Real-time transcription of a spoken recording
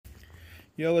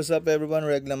Yo, what's up everyone?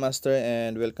 Regla Master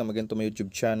and welcome again to my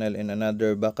YouTube channel in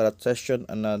another Baccarat session,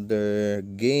 another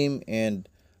game and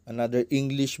another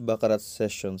English Baccarat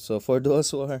session. So for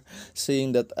those who are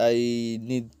saying that I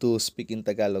need to speak in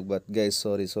Tagalog, but guys,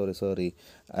 sorry.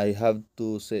 I have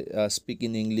to say speak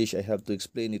in English. I have to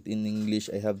explain it in English.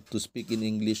 I have to speak in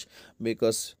English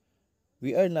because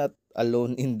we are not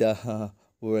alone in the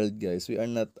world, guys. We are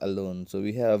not alone. So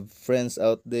we have friends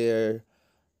out there.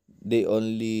 They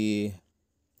only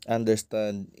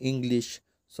understand English,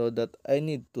 so that I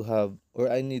need to have or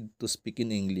I need to speak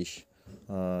in English.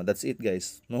 That's it,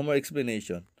 guys. No more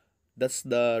explanation. That's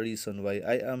the reason why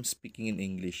I am speaking in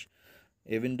English.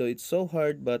 Even though it's so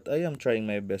hard, but I am trying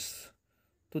my best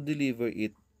to deliver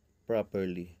it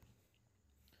properly.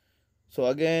 So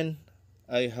again,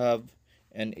 I have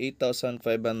an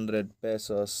 8,500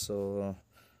 pesos. So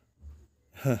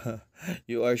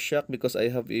you are shocked because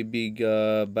I have a big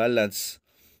balance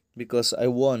because I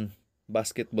won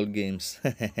basketball games.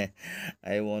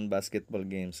 I won basketball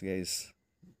games, guys.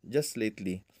 Just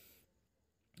lately,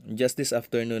 just this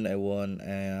afternoon, I won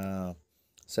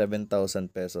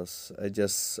 7,000 pesos. I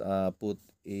just put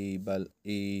a bet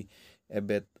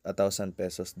 1,000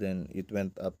 pesos. Then it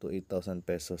went up to 8,000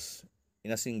 pesos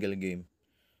in a single game.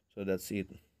 So that's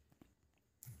it.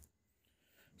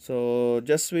 So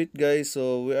just wait, guys.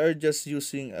 So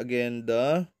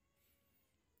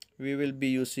we will be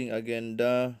using again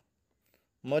the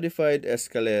modified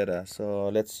Eskalera. So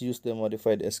let's use the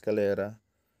modified Eskalera.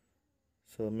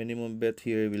 So minimum bet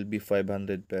here will be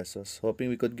 500 pesos. Hoping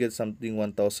we could get something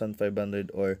 1,500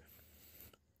 or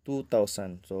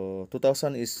 2,000. So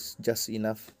 2,000 is just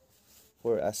enough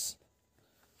for us.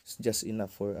 It's just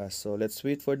enough for us. So let's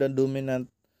wait for the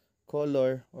dominant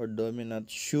color or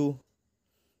dominant shoe.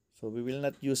 So we will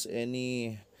not use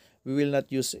any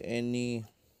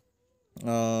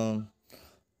um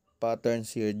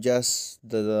patterns here. Just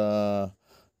the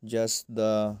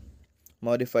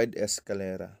modified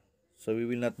Escalera. So we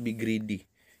will not be greedy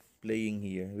playing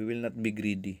here. We will not be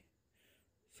greedy.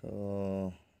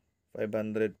 So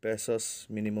 500 pesos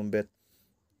minimum bet.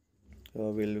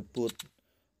 So we'll put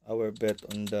our bet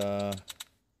on the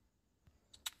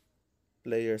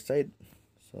player side.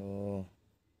 So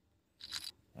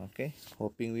okay,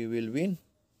 hoping we will win.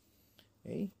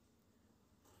 Hey,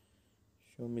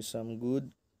 show me some good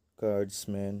cards,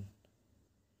 man.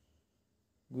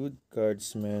 Good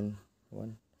cards, man.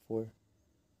 1, 4.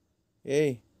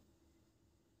 Hey.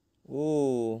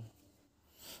 Oh.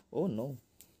 Oh no.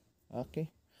 Okay.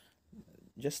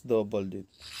 Just doubled it.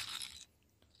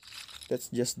 Let's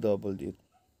just double it.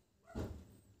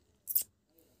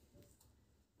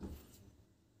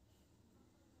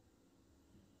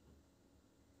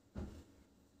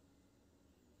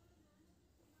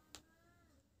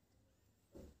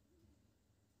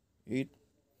 Eight.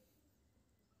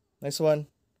 Nice one.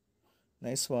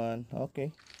 Nice one.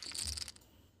 Okay.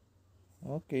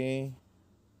 Okay.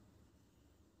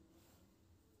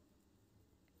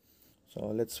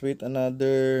 So let's wait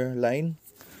another line.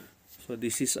 So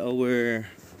this is our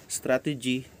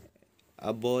strategy.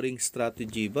 A boring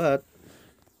strategy, but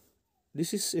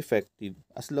this is effective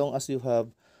as long as you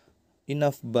have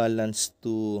enough balance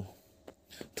to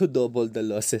double the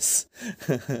losses.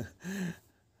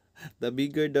 The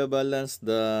bigger the balance,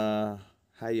 the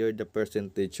higher the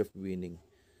percentage of winning.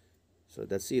 So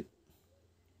that's it.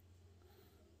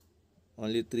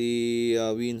 Only three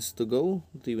wins to go,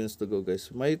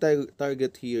 guys. My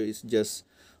target here is just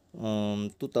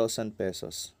 2,000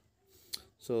 pesos.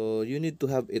 So you need to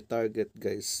have a target,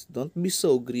 guys. Don't be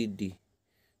so greedy.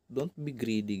 Don't be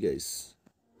greedy, guys.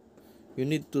 You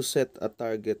need to set a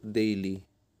target daily.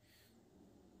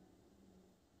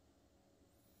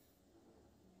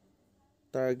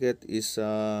 Target is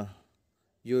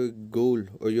your goal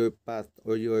or your path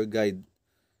or your guide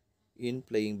in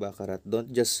playing baccarat. Don't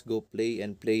just go play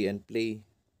and play and play.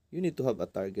 You need to have a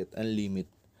target and limit.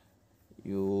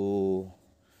 You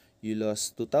you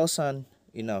lost 2,000,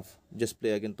 enough. Just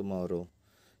play again tomorrow.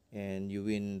 And you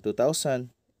win 2,000,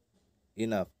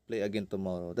 enough. Play again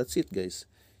tomorrow. That's it, guys.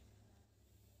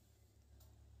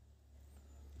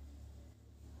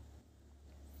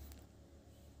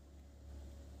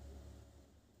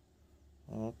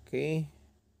 Okay.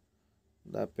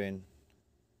 Dapen.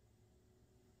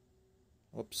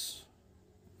 Oops.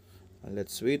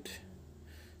 Let's wait.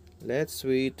 Let's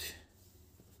wait.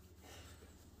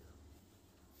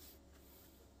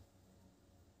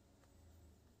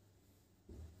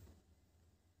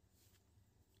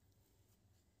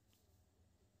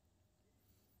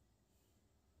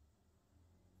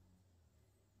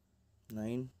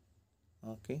 Nine.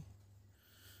 Okay.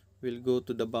 We'll go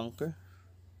to the bunker.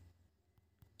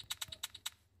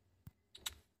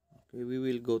 Okay, we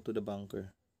will go to the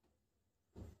bunker.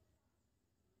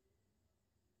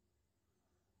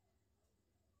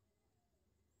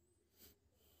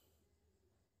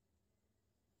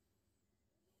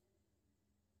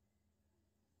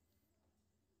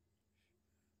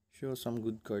 Show some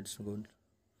good cards, good.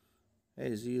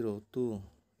 Hey, 0, 2.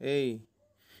 Hey,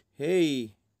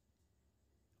 hey.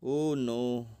 Oh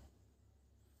no.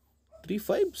 3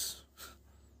 fives?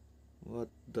 What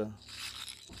the?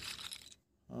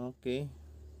 Okay.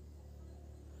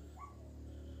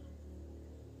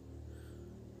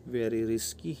 Very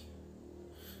risky.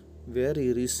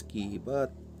 Very risky,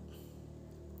 but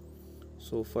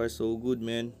so far so good,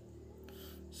 man.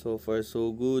 So far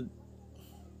so good.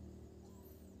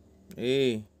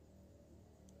 Hey.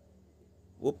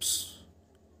 Oops.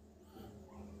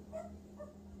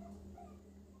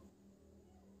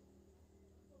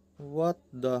 What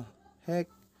the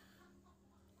heck?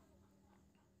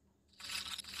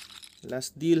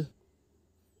 Last deal.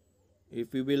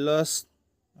 If we will lose,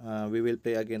 we will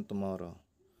play again tomorrow.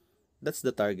 That's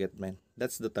the target, man.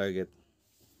 That's the target.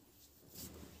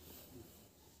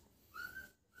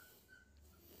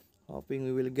 Hoping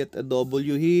we will get a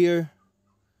W here.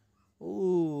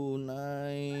 Ooh,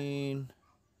 9,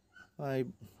 5,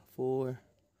 4.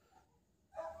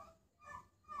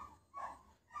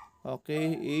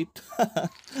 Okay, 8.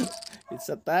 It's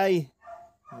a tie.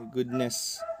 My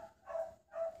goodness.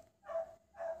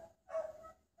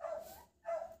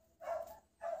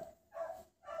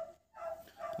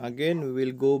 Again, we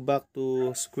will go back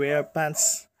to square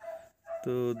pants,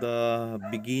 to the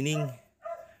beginning.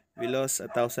 We lost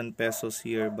 1,000 pesos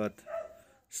here, but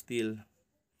still,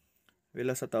 we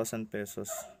lost 1,000 pesos.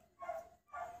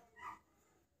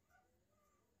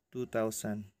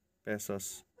 2,000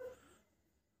 pesos.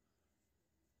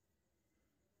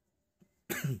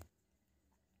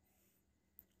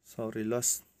 Sorry,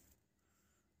 lost.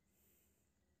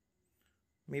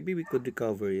 Maybe we could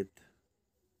recover it.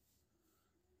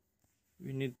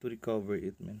 We need to recover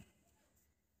it, man.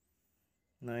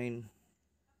 9.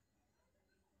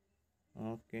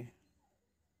 Okay.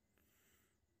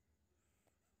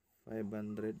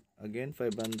 500. Again,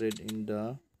 500 in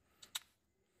the...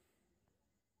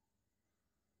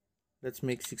 Let's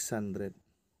make 600.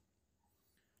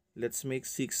 Let's make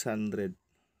 600.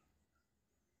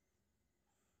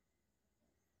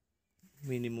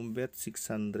 Minimum bet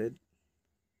 600.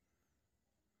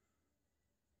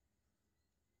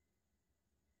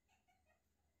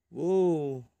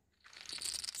 Whoa!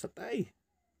 Satay!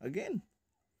 Again!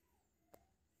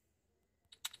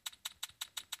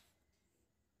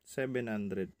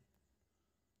 700.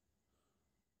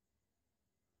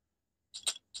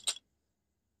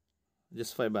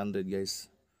 Just 500, guys.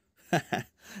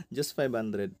 Just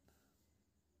 500.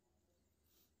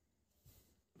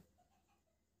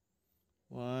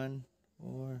 1,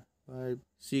 4, 5,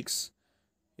 6.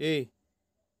 Hey!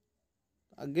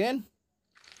 Again?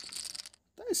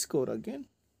 I score again.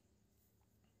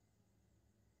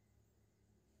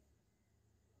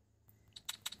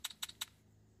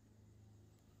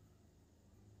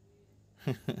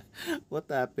 What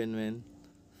happened, man?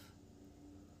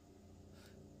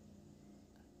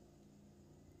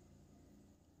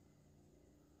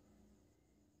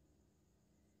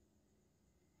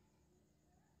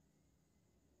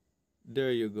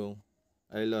 There you go.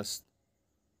 I lost.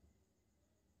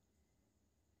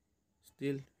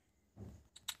 Still,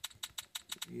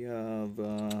 we have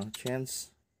a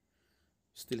chance.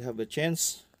 Still have a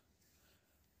chance.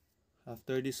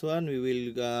 After this one, we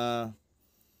will,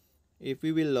 if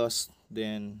we will lose,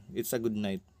 then it's a good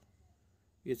night.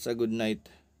 It's a good night.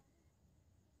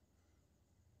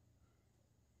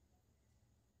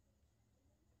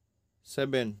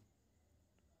 Seven.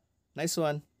 Nice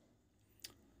one.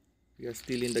 We are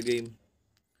still in the game.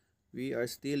 We are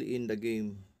still in the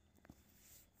game.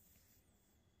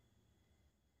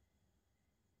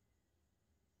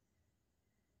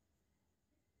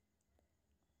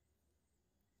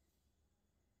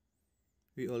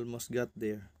 We almost got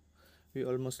there. We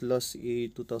almost lost a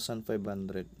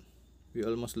 2,500. We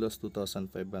almost lost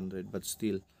 2,500, but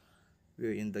still,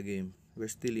 we're in the game. We're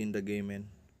still in the game, man.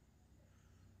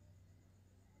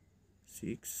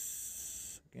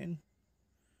 6. Again.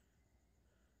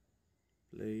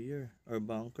 Player or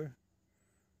bunker.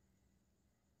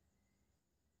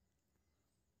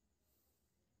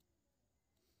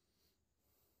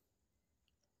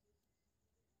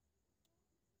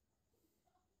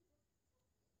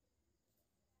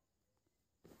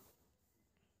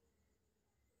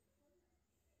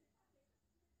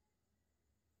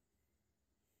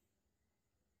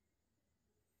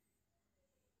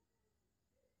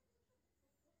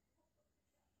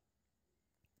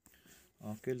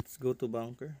 Okay, let's go to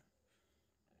bunker.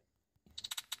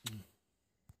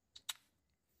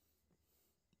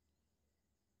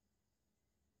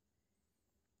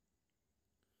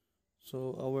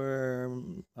 So our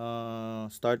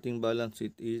starting balance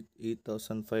is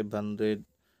 8,500.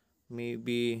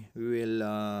 Maybe we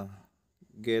will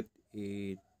get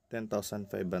a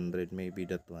 10,500. Maybe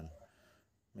that one.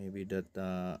 Maybe that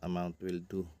amount will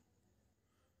do.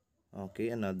 Okay,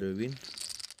 another win.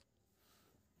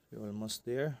 We're almost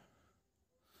there.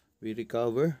 We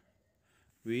recover.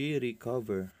 We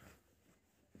recover.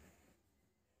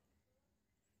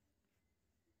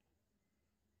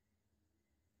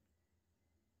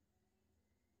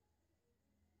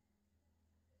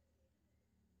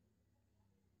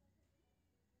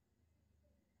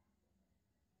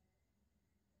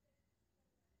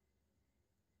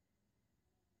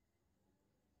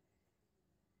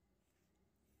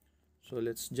 So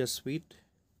let's just wait.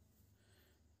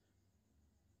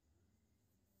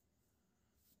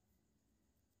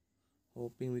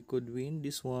 Hoping we could win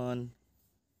this one.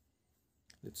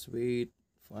 Let's wait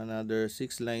for another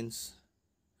 6 lines.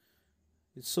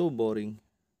 It's so boring.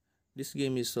 This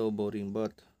game is so boring,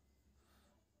 but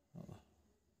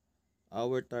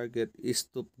our target is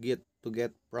to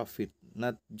get profit,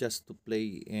 not just to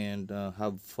play and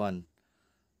have fun.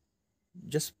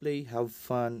 Just play, have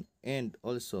fun, and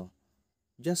also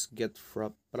just get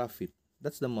profit.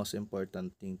 That's the most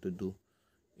important thing to do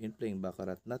in playing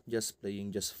baccarat. Not just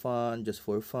playing just fun, just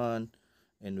for fun,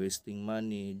 and wasting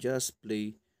money. Just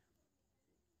play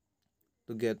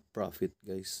to get profit,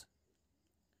 guys.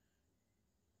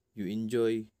 You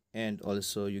enjoy and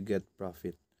also you get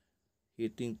profit.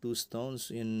 Hitting two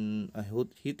stones in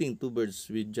hitting two birds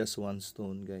with just one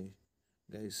stone,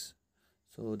 guys.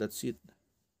 So that's it.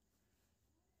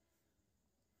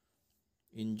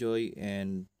 Enjoy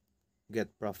and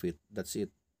get profit. That's it.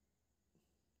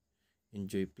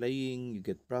 Enjoy playing, you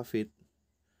get profit.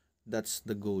 That's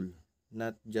the goal.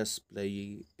 Not just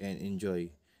play and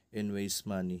enjoy and waste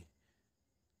money.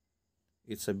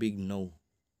 It's a big no.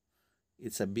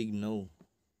 It's a big no.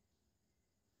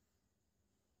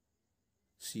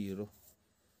 Zero.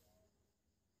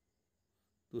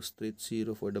 Two straight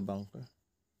zero for the bunker.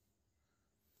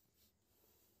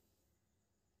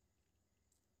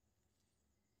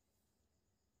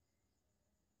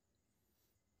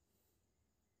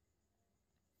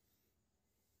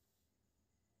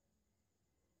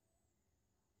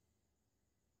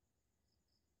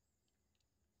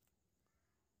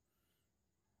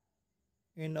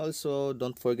 And also,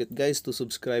 don't forget guys to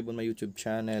subscribe on my YouTube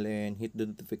channel and hit the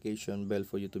notification bell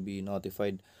for you to be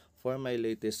notified for my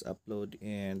latest upload.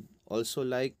 And also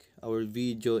like our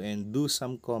video and do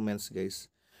some comments guys.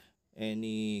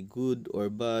 Any good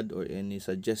or bad or any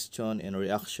suggestion and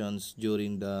reactions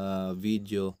during the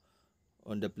video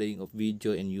on the playing of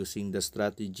video and using the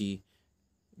strategy.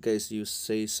 Guys, you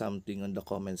say something on the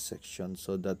comment section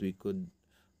so that we could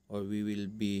or we will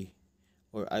be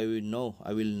or I will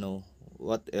know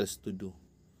what else to do,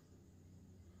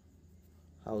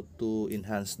 how to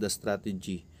enhance the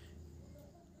strategy.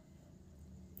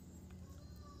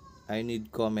 I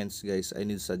need comments guys, I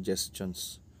need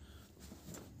suggestions.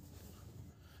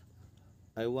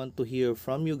 I want to hear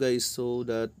from you guys so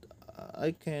that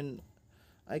I can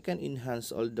I can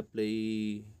enhance all the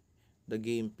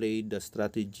gameplay, the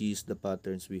strategies, the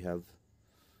patterns we have.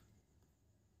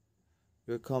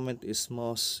 Your comment is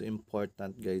most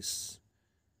important guys.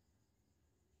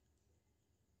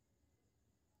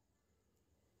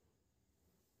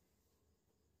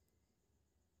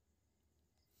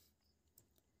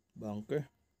 Bunker.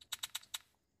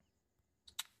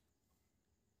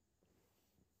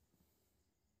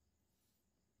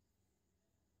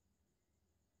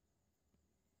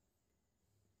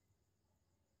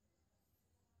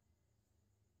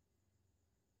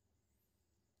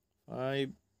 Five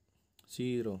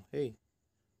zero. Hey,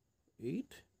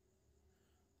 eight.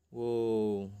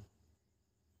 Whoa.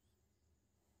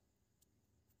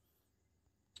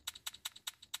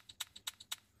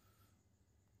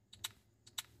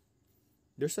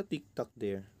 There's a TikTok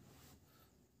there.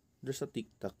 There's a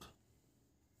TikTok.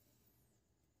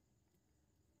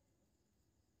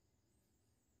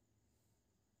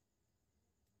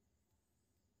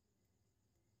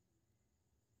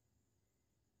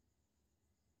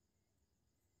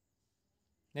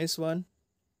 Nice one.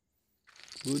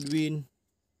 Good win.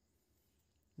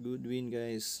 Good win,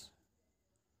 guys.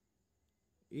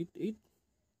 8-8.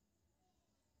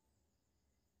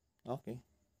 Okay.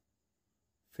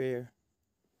 Fair.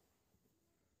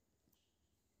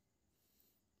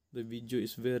 The video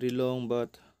is very long,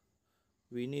 but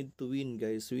we need to win,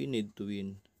 guys. We need to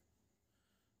win.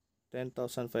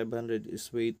 10,500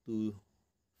 is way too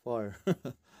far.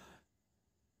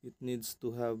 It needs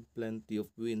to have plenty of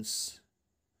wins.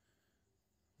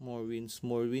 More wins,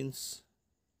 more wins.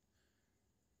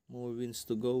 More wins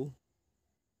to go.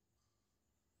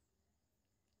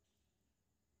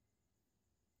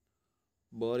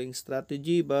 Boring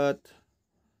strategy, but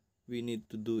we need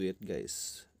to do it,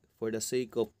 guys, for the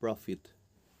sake of profit.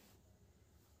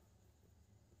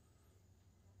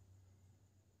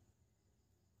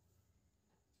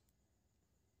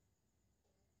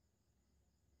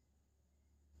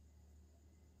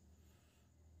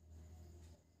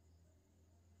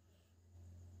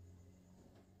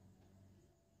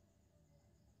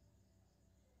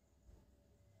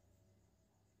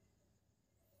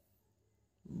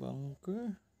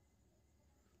 Bunker.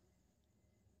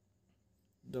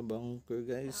 The bunker,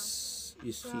 guys,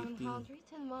 is Round hitting.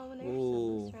 101 winners in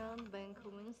Oh, this round. Banco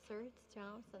wins third,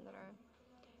 Jones, and there are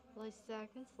only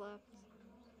seconds left.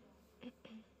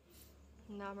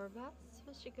 Number bets,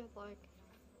 what you good like?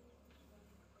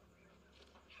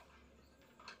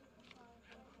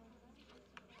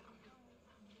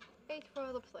 8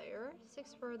 for the player,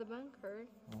 6 for the bunker.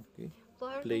 okay.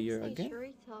 Player Player wins again? nature,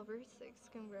 Talbot 6.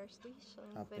 Congratulations,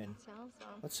 Happen. betting sounds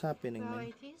on. What's happening, Well,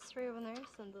 man? it is 3 winners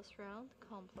in this round.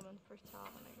 Compliment for top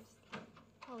winners.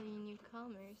 All you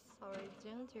newcomers, already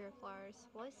done to your players,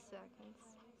 play seconds.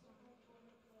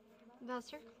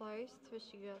 That's your closed, wish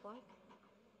you good luck.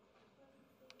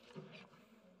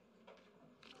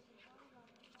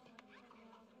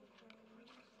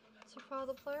 So for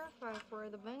the player 5 for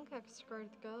the bank expert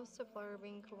goes to player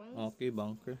Binko wins. Okay,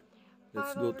 bunker.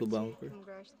 Let's 5 go over to 2, bunker.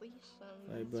 congratulations.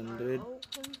 Bets are 500.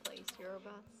 open, place your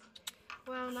bets.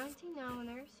 Well, 19 now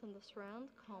winners in this round,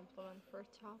 compliment for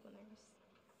top winners.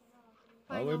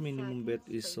 Our Final minimum bet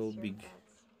seconds, is place so your big.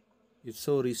 bets. It's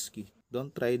so risky.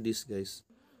 Don't try this, guys.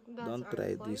 Bets Don't are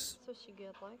try this. closed, so she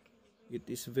good luck. It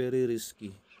is very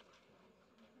risky.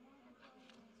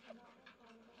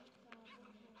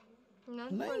 None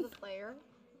for 9. the player,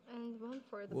 and 1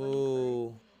 for the bunker.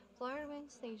 Whoa. Player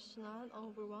wins stage 9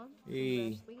 over 1.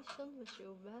 Hey. Congratulations, wish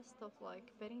you best of luck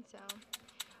betting town.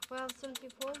 We have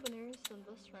 74 winners in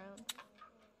this round.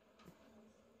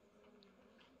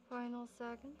 Final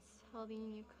seconds, all the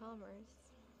newcomers.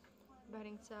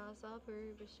 Betting sounds upper,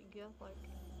 wish you good luck.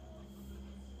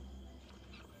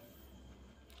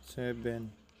 7.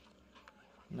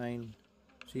 9.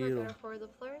 We're 0. gonna for the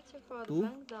player to for the 2.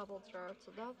 bank double draw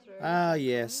to double draw. Ah, Bank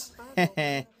yes. wins 5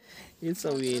 over. It's a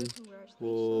That's win. right, congratulations,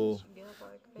 Whoa. wish you good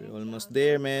luck. We're Betting almost sounds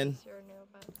there, up, man. place your new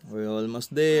bets. We're almost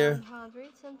there.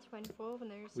 124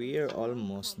 winners in We're this round,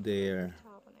 almost compliment there. for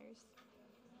top winners.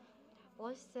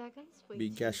 Last seconds, please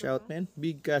Big cash your out, man. bets.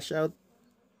 Big cash out.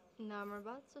 Number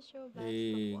bets to show best of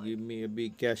Hey, luck. give me a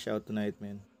big cash out tonight,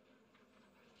 man.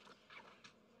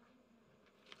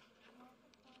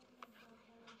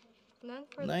 9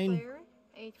 for the 9. player,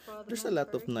 8 for the There's a lot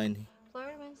of bunker. 9.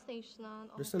 Player wins station on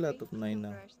all There's a lot 3. of 9 now.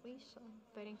 Congratulations.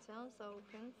 Betting sounds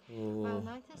open. Oh,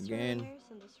 93 again. winners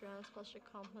in this round, special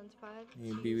compliment 5.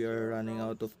 Maybe we are running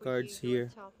out of cards Would you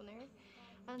here. top winner?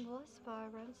 And the last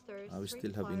 5 rounds, there's We 3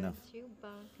 still have player enough. and 2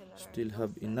 bank and Still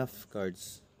have enough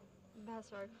cards.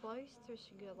 Bets are closed, wish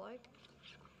you good luck.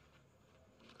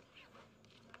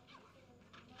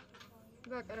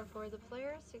 Back out for the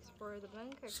player, 6 for the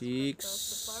bank,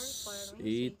 6,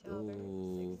 8.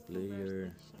 Oh,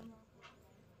 player.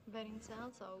 Betting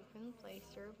sounds open, place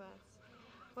your bets.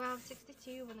 We have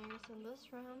 62 winners in this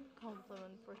round.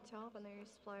 Compliment for top winners.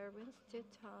 Player wins 2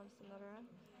 times in the round.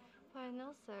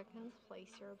 Final seconds, place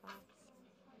your bets.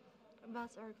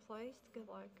 Bets are placed, good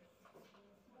luck.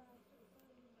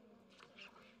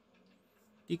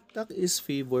 TikTok is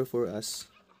favor for us.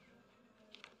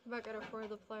 Back out for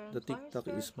the player. The TikTok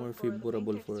is more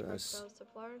favorable for us. Goes to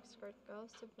player, skirt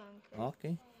goes to blanket.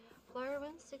 Okay. Player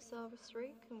wins 6 over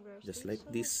 3. Congratulations. Just like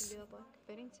this. Good luck.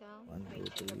 Betting town. 1,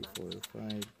 2, 3, 4,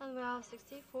 5. And we have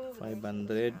 64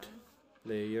 500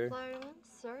 player. Player wins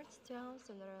third towns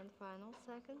and around final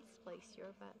seconds. Place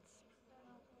your bets.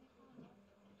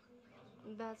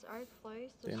 Bets are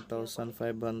placed.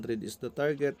 10,500 is the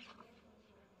target.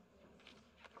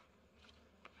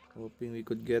 Hoping we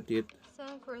could get it.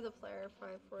 7 for the player, 5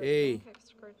 for hey, the bank,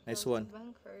 nice one.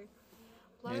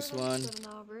 Nice one.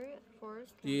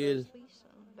 Still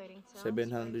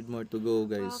 700 more to go,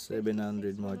 guys.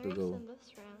 700 more to go.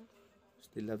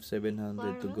 Still have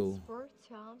 700 to go.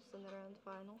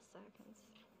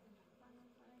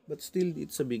 But still,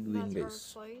 it's a big win,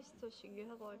 guys.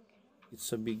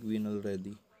 It's a big win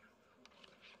already.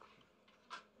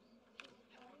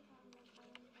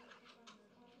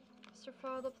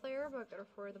 for the player, bucket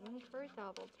for the bunker,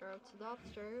 double throw to the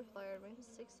throw, player wins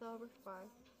 6/5.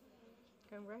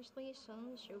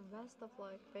 Congratulations, you best of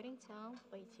luck betting town,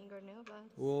 waiting or no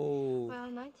bets. Whoa, Well,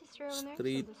 93 winners in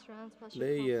street this round, special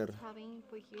player. contest having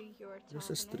for you your There's top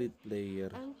a winner. street player.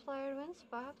 And player wins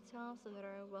 5 times in a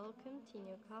row. Welcome to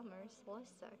newcomers,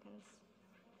 less seconds.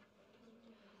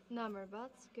 Number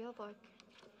bets, good luck.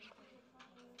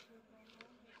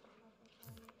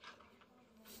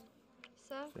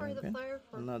 7 for the Seven. player,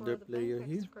 4 Another for the player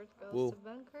bunker. here. Squirt goes Whoa. to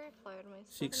bunker. Player wins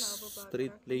 7 Six over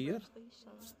street bunker. player.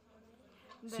 Congratulations.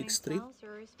 Six Betting street. sounds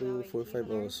are 2, 4, 5.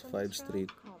 Oh, winners in 5 this round. street.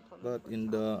 Compliment But for in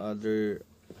top the winners. other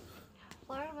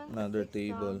Player wins another 6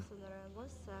 table, times in the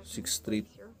endless seconds. 6 street.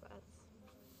 Place your bets.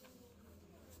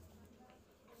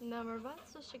 Number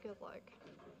bets, wish you good luck.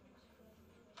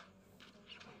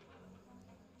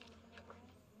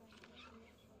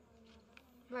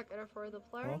 Record for the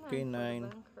player, Okay, 9 for 9. the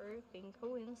bunker. Bingo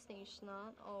wins stage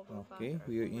 9 over Okay,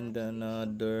 bunker. we are in the Congratulations.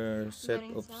 another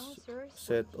Betting sounds are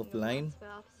set of line.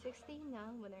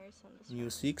 69 winners in this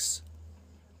New round. 6.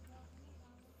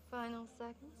 Final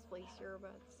seconds, place your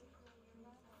bets.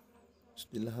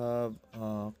 Still have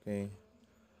okay.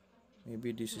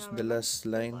 Maybe this is Number the bets, last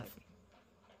good line. luck.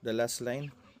 The last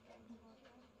line.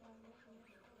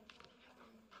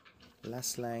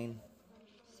 Last line.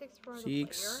 6 for the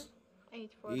 6. player,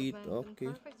 8 for 8. the bank, Okay.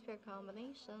 and perfect pair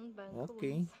combination. Bank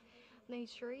Okay. wins.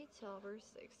 Nature 8 over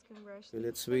 6. Congratulations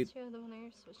let's wait. to the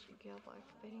winners. Wish you good luck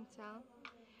betting town.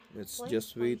 Let's Place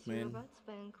just wait, your man. bets.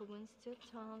 Bank wins 2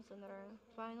 times in the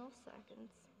final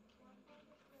seconds.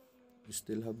 You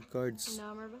still have cards.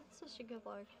 Number bets. Wish you good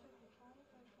luck.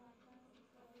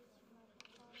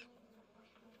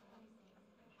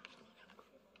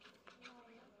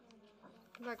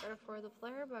 Bucket for the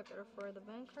player, bucket for the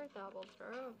banker, double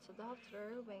throw to double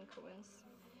throw, banker wins.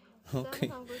 Okay.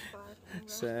 7/5.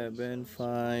 7, Congratulations,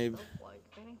 5. best of luck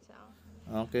betting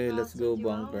town. Okay, let's go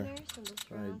bunker. Winners in this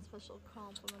 5. round, special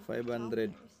compliment for top 500.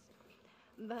 winners.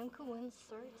 Banker wins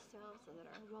 30,000 that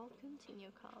are welcome to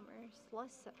newcomers.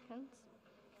 Last seconds.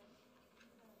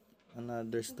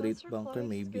 Another street Best bunker, reflects,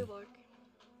 maybe. good luck.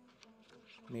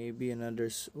 Maybe another.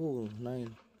 Oh,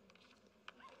 9.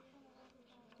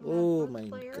 Now, Oh for the my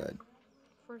player, god.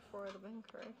 for the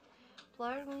banker.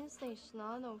 Player wins stage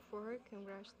 9/4.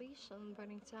 Congratulations,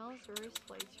 betting town series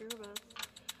place your bets.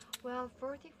 Well,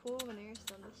 44 winners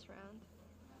in this round.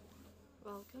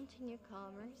 Welcome to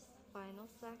newcomers. Final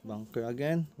seconds. Bunker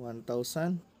again.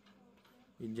 1,000.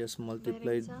 We just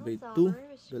multiplied Betting by sounds 2. over,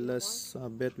 wish The you last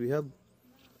bet we have.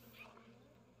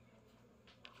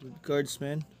 Good cards,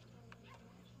 man.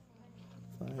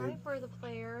 5 5. for the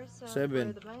player,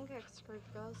 7. for the bank. Expert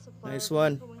goes to player. Nice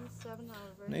one. Banker wins 7/.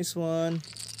 Nice one.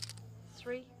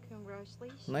 3.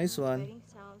 Congratulations. Nice one. Betting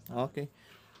sounds over. Okay.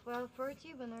 Well,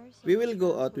 40 winners. We in will this go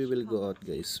round, out. We will special go out,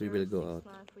 comments. guys. We will go out.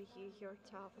 6 for you, your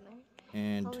top winner.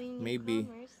 And Hello, maybe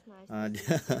newcomers. Nice to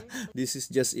see you. this is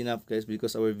just enough, guys,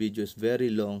 because our video is very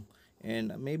long.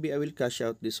 And maybe I will cash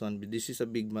out this one. But this is a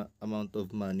big amount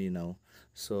of money now.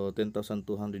 So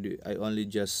 10,200. I only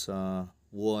just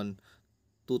won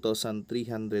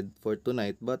 2,300 for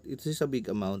tonight, but it is a big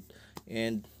amount.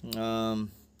 And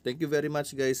thank you very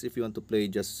much, guys. If you want to play,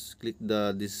 just click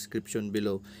the description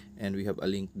below and we have a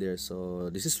link there. So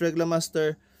this is Regla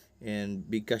Master and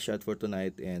big cash out for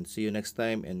tonight, and see you next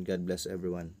time, and God bless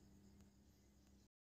everyone.